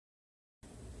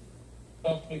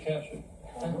tough to be captured.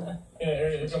 Yeah,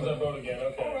 here comes that boat again.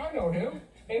 Okay. Oh, I know him.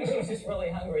 Maybe she's just really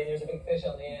hungry and there's a big fish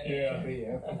on the end.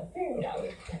 Yeah.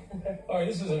 All right,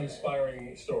 this is an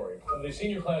inspiring story. The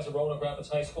senior class of Roanoke Rapids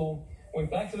High School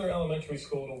went back to their elementary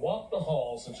school to walk the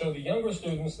halls and show the younger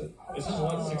students that this is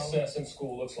what success in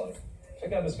school looks like.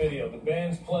 Check out this video. The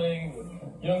band's playing,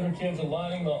 the younger kids are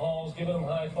lining the halls, giving them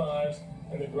high fives,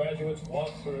 and the graduates walk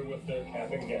through with their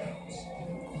cap and gowns.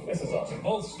 This is awesome.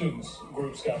 Both students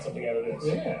groups got something out of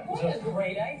this. Yeah. What a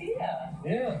great idea.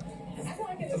 Yeah.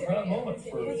 It's a proud moment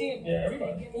for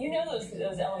everybody. You know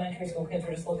those elementary school kids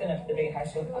were just looking at the big high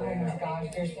school. Oh my gosh,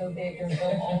 they're so big, they're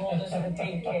so old. Those are the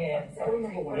big kids. I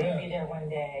remember we're going to be there one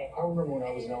day. I remember when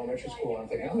I was in elementary school, I'm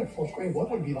thinking, I'm in 4th grade. What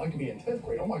would it be like to be in 5th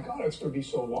grade? Oh my God, it's going to be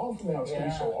so long from now. It's going to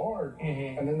be so hard.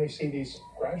 And then they see these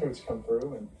graduates come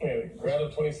through. And Grad of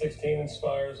 2016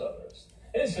 inspires others.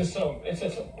 It's just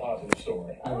a positive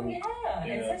story. Oh yeah,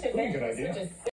 it's such a good idea.